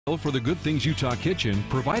For the Good Things Utah Kitchen,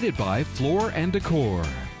 provided by Floor and Decor.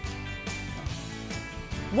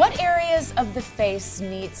 What areas of the face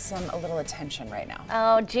need a little attention right now?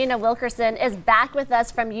 Oh, Jeanna Wilkerson is back with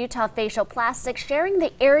us from Utah Facial Plastics, sharing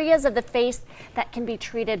the areas of the face that can be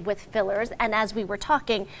treated with fillers. And as we were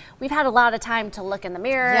talking, we've had a lot of time to look in the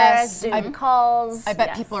mirror, Zoom calls. I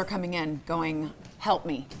bet people are coming in going, help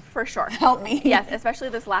me. For sure. Help me. Yes, especially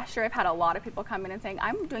this last year, I've had a lot of people come in and saying,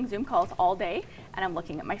 I'm doing Zoom calls all day and I'm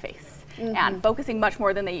looking at my face and focusing much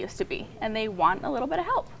more than they used to be. And they want a little bit of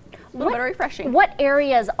help, a little bit of refreshing. What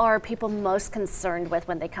areas are people most concerned with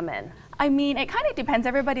when they come in? I mean, it kind of depends.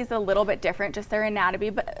 Everybody's a little bit different, just their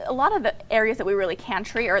anatomy, but a lot of the areas that we really can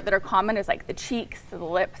treat or that are common is like the cheeks, the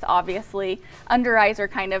lips, obviously. Under eyes are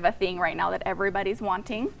kind of a thing right now that everybody's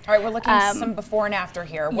wanting. All right, we're looking at some before and after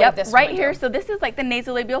here. Yep, right here. So this is like the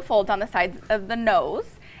nasolabial folds on the sides of the nose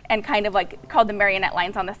and kind of like called the marionette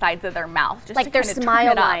lines on the sides of their mouth. Just like their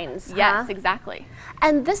smile lines. Yes, exactly.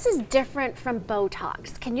 And this is different from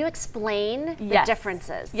Botox. Can you explain the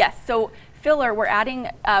differences? Yes, so filler, we're adding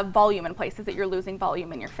volume in places that you're losing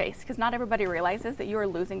volume in your face because not everybody realizes that you are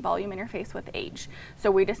losing volume in your face with age. So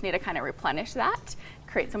we just need to kind of replenish that,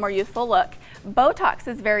 create some more youthful look. Botox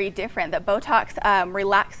is very different. That Botox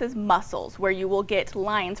relaxes muscles where you will get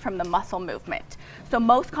lines from the muscle movement. So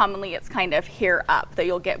most commonly it's kind of here up that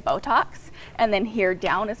you'll get Botox, and then here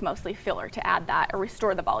down is mostly filler to add that or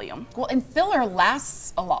restore the volume. Well, and filler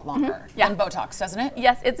lasts a lot longer than Botox, doesn't it?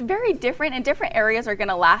 Yes, it's very different, and different areas are going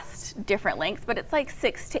to last different lengths, but it's like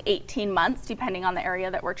 6 to 18 months depending on the area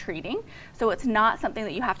that we're treating. So it's not something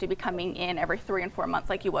that you have to be coming in every 3 and 4 months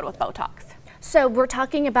like you would with Botox. So we're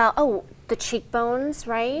talking about, the cheekbones,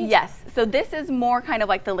 right? Yes. So this is more kind of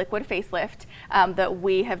like the liquid facelift that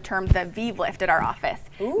we have termed the V-lift at our office.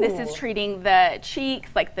 Ooh. This is treating the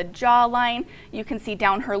cheeks, like the jawline. You can see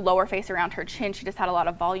down her lower face around her chin. She just had a lot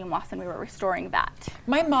of volume loss and we were restoring that.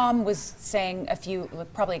 My mom was saying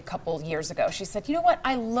probably a couple years ago, she said, you know what,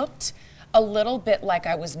 I looked a little bit like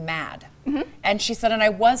I was mad. And she said, and I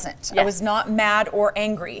wasn't. I was not mad or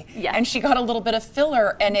angry. And she got a little bit of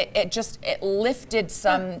filler and it lifted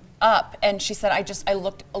some up. And she said, I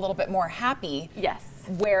looked a little bit more happy. Yes.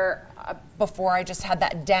 Where before I just had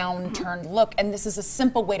that downturned look. And this is a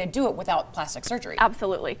simple way to do it without plastic surgery.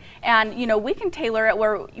 Absolutely. And you know, we can tailor it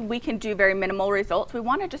where we can do very minimal results. We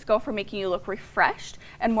want to just go for making you look refreshed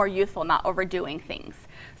and more youthful, not overdoing things.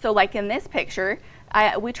 So like in this picture,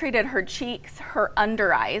 we treated her cheeks, her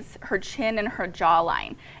under eyes, her chin, and her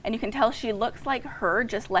jawline. And you can tell she looks like her,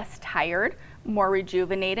 just less tired, more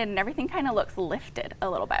rejuvenated, and everything kind of looks lifted a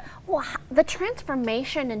little bit. Well, the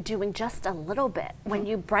transformation in doing just a little bit, when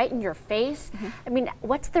you brighten your face, I mean,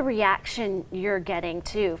 what's the reaction you're getting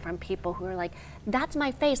too from people who are like, that's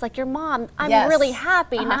my face, like your mom, I'm really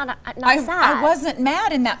happy, not sad. I wasn't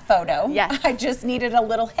mad in that photo. Yes. I just needed a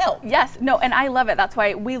little help. Yes, no, and I love it. That's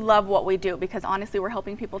why we love what we do, because honestly, we're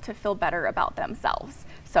helping people to feel better about themselves.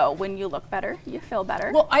 So when you look better, you feel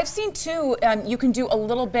better. Well, I've seen too, you can do a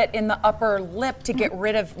little bit in the upper lip to get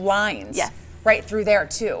rid of lines. Yes. Right through there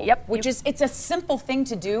too. Yep. Which it's a simple thing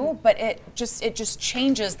to do, but it just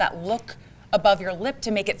changes that look above your lip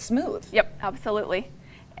to make it smooth. Yep, absolutely.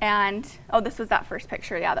 And, this was that first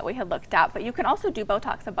picture, that we had looked at. But you can also do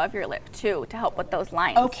Botox above your lip, too, to help with those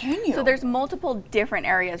lines. Oh, can you? So there's multiple different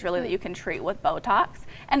areas, really, that you can treat with Botox.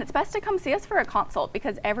 And it's best to come see us for a consult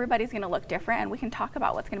because everybody's going to look different, and we can talk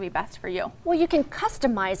about what's going to be best for you. Well, you can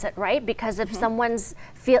customize it, right? Because if someone's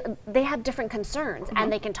they have different concerns,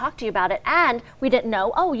 and they can talk to you about it. And we didn't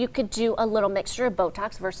know, you could do a little mixture of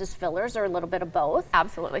Botox versus fillers or a little bit of both.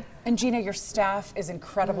 Absolutely. And Jeanna, your staff is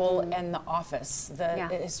incredible in the office.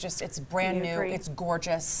 It's brand new, it's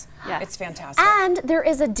gorgeous, it's fantastic. And there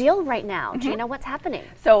is a deal right now. Jeanna, what's happening?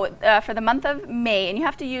 So for the month of May, and you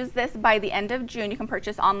have to use this by the end of June, you can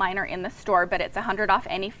purchase online or in the store, but it's $100 off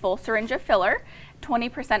any full syringe of filler,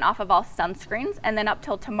 20% off of all sunscreens, and then up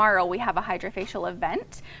till tomorrow we have a hydrofacial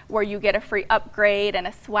event where you get a free upgrade and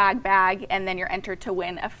a swag bag, and then you're entered to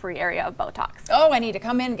win a free area of Botox. Oh, I need to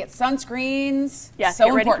come in and get sunscreens. Yes, so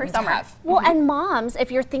get ready important for summer. to have. Well, and moms,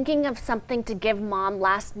 if you're thinking of something to give mom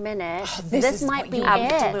last minute, this might be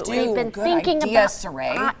it. They've been thinking about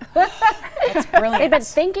Saray. That's brilliant. They've been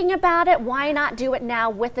thinking about it. Why not do it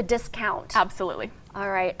now with a discount? Absolutely. All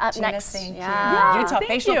right, up Jeanna, next. thank you. Yeah. Utah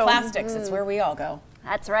Facial Plastics, it's where we all go.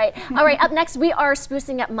 That's right. All right, up next, we are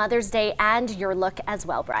sprucing up Mother's Day and your look as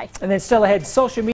well, Bri. And then still ahead, social media.